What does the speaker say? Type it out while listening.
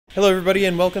Hello everybody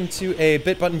and welcome to a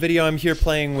Bitbutton video. I'm here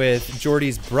playing with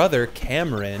Jordy's brother,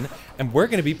 Cameron, and we're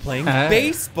gonna be playing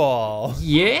baseball.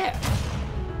 Yeah.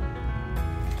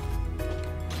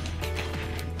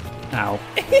 Ow.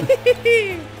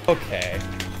 Okay.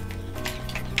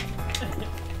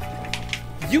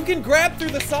 You can grab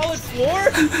through the solid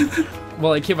floor?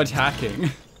 Well, I keep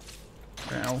attacking.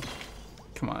 Ow.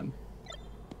 Come on.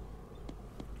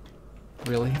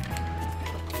 Really?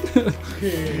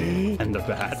 And the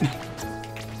bat.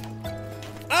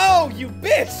 Oh, you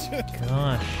bitch!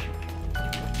 Gosh.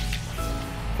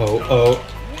 Oh.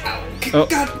 Oh.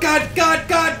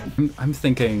 God! I'm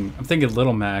thinking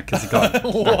Little Mac has got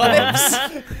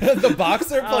What? The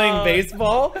boxer playing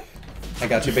baseball? I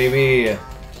got you, baby.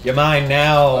 You're mine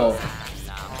now.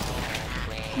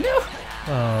 No.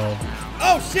 Oh.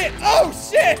 Oh shit! Oh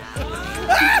shit!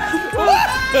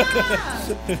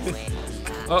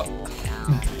 Oh.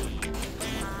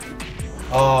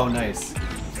 Oh, nice.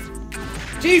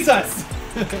 Jesus!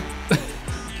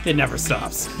 It never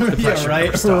stops. The Yeah, pressure right.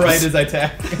 never stops. Right as I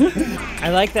attack. I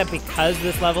like that because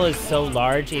this level is so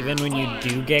large, even when you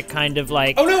do get kind of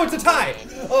like... Oh no, it's a tie!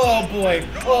 Oh boy,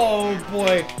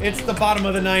 it's the bottom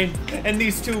of the ninth, and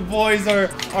these two boys are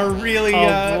really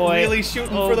really shooting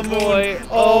for the moon.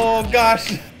 Oh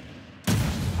gosh.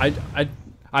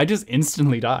 I just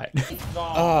instantly died.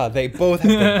 Ah, they both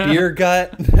have the beer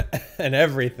gut and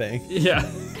everything. Yeah.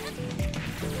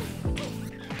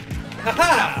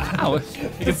 Haha! Ow. It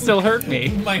can still hurt me.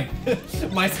 My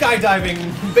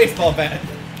skydiving baseball bat.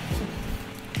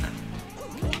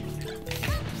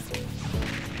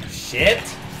 Shit!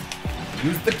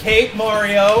 Use the cape,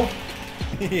 Mario.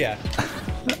 Yeah.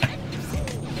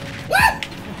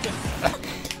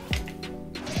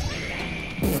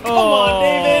 Come on,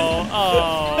 David!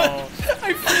 Oh.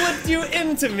 I flipped you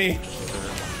into me.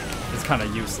 It's kind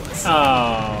of useless.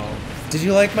 Oh. Did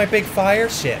you like my big fire?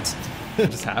 Shit. It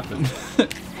just happened.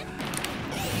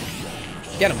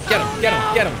 Get him.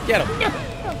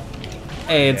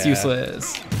 Hey, it's Yeah.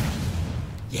 useless.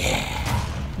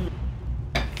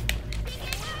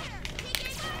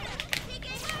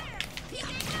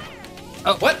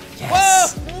 Oh, What?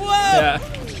 yes. Whoa! Yeah.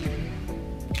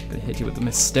 Gonna hit you with the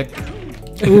mystic.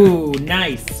 Ooh,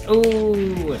 nice.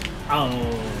 Ooh.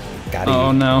 Oh. Got him.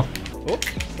 Oh no.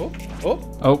 Oh.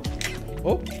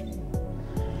 Oh.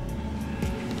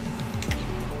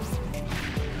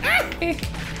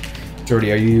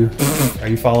 Jordy, are you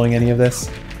following any of this?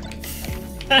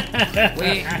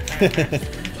 Wait.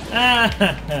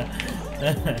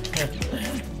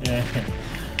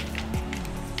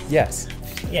 Yes.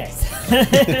 Yes.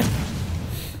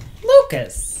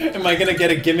 Lucas. Am I gonna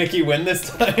get a gimmicky win this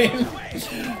time?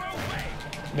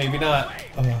 Maybe not.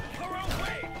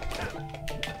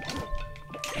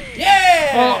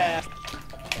 Yeah!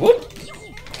 Whoop!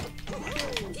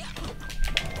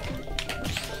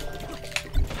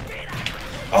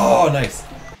 Oh, nice.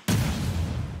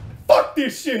 Fuck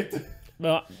this shit!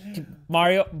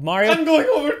 Mario, I'm going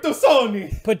over to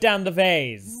Sony! put down the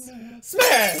vase.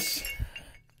 Smash!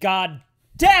 God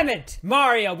damn it,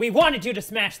 Mario! We wanted you to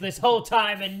smash this whole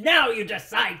time, and now you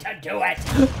decide to do it.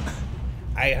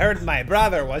 I heard my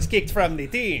brother was kicked from the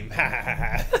team.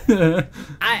 I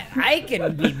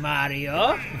can beat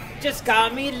Mario. Just call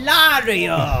me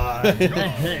Lario.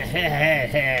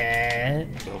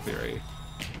 Little Fury.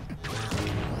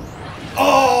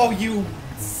 Oh, you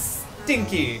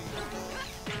stinky.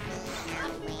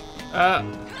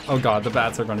 Oh god, the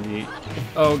bats are gonna be.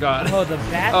 Oh god. Oh, the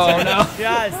bats Oh, are no.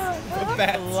 just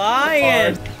Bats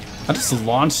flying. I just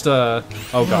launched a.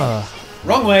 Oh god.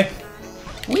 Wrong way.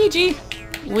 Ouija.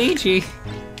 Ouija.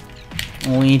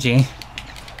 Ouija.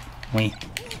 Wee.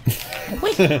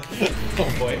 Oh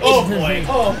boy. Oh boy.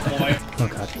 Oh boy. Oh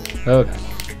god. Oh god.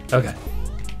 Okay.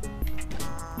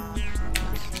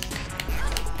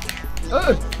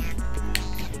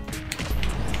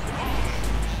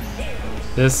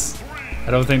 This. I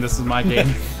don't think this is my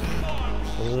game.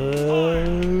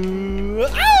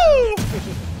 Ow!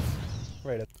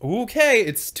 Right. Okay,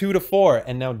 it's 2-4,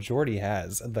 and now Jordy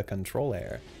has the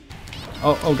controller.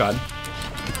 Oh god.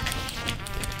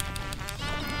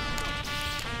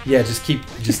 Yeah, just keep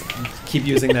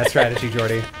using that strategy,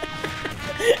 Jordy.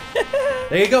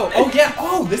 There you go. Oh yeah.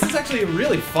 Oh, this is actually a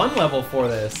really fun level for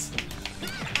this.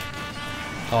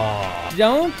 Aw.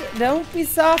 Don't be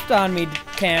soft on me,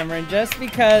 Cameron, just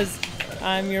because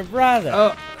I'm your brother.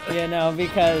 Oh. You know,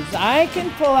 because I can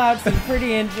pull out some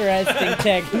pretty interesting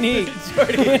techniques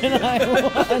when I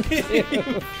want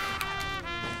to.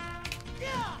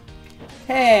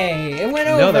 Hey, it went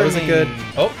over No, that was a me. good.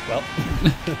 Oh well.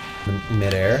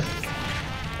 Midair.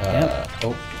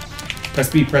 Oh. Press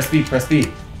B. Press B. Press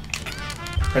B.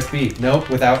 Press B. Nope,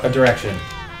 without a direction.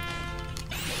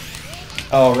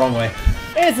 Oh, wrong way.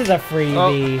 This is a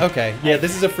freebie. Oh, okay. Yeah,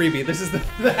 this is a freebie. This is the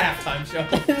halftime show.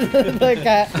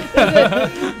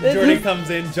 Jordy comes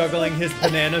in juggling his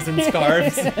bananas and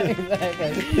scarves.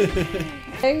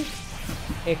 Exactly.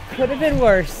 It could have been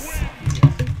worse.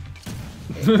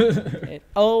 It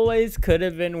always could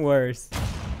have been worse.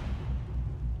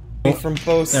 From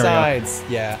both sides.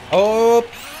 Yeah. Oh.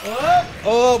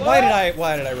 Oh. Why did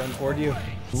I run toward you?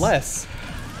 Less.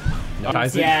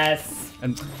 Yes.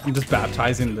 And you're just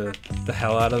baptizing the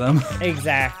hell out of them.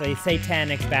 Exactly.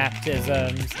 Satanic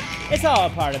baptisms. It's all a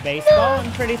part of baseball.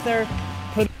 I'm pretty sure.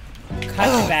 Cut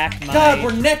back my... God,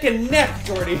 we're neck and neck,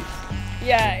 Jordy.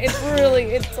 Yeah, it's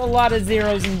a lot of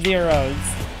zeros and zeros.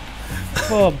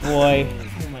 Oh boy.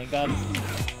 Oh my god.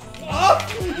 Oh,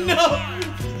 no.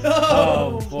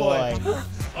 Oh boy.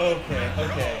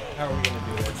 Okay. How are we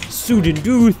gonna do this? Sudden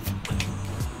Duth.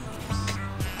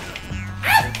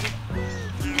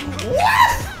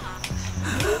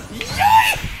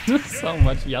 So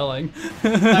much yelling.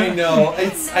 I know.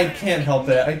 I can't help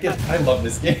it. I love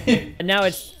this game. And now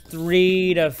it's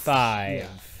 3-5. Yeah.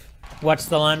 What's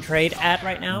the lunch rate at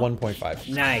right now? 1.5.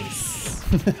 Nice.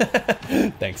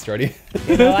 Thanks, Jordy.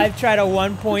 You know, I've tried a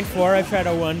 1.4, I've tried a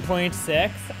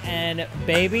 1.6, and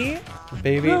baby,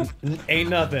 ain't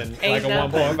nothing Ain't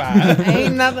like nothing. a 1.5.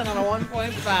 ain't nothing on a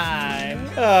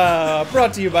 1.5.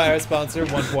 Brought to you by our sponsor,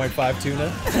 1.5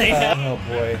 Tuna. Oh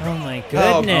boy. Oh my Oh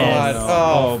goodness. god.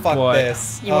 Oh, fuck boy.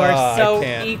 this. You are I so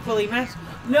can't. equally matched.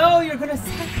 No, you're gonna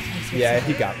sacrifice yourself. Yeah,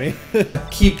 he got me.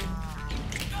 Keep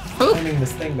timing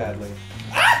this thing badly.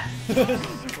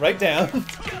 Right down.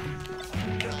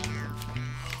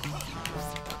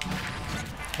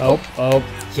 Oh.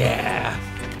 Yeah.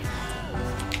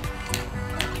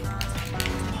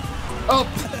 Oh.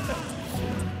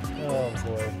 Oh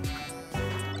boy.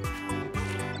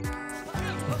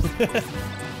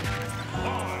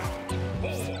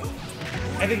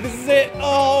 I think this is it.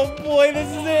 Oh boy, this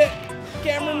is it.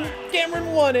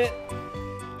 Cameron won it.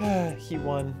 He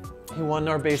won. He won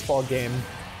our baseball game.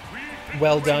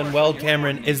 Well done. Well,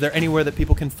 Cameron, is there anywhere that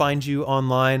people can find you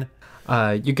online?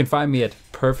 You can find me at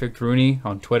Perfect Rooney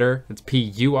on Twitter. It's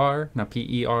P-U-R, not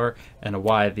P-E-R, and a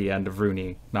Y at the end of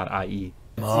Rooney, not I-E.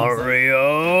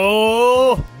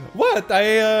 Mario! What?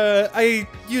 I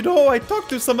talked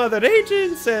to some other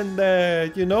agents and,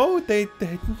 they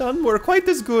none were quite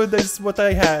as good as what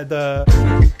I had.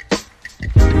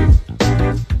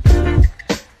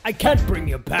 I can't bring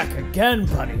you back again,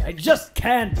 buddy. I just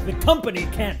can't. The company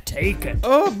can't take it.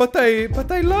 Oh, but I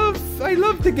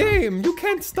love the game. You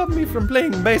can't stop me from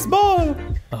playing baseball.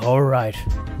 All right.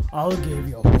 I'll give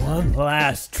you one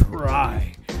last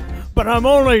try. But I'm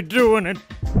only doing it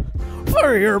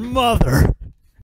for your mother.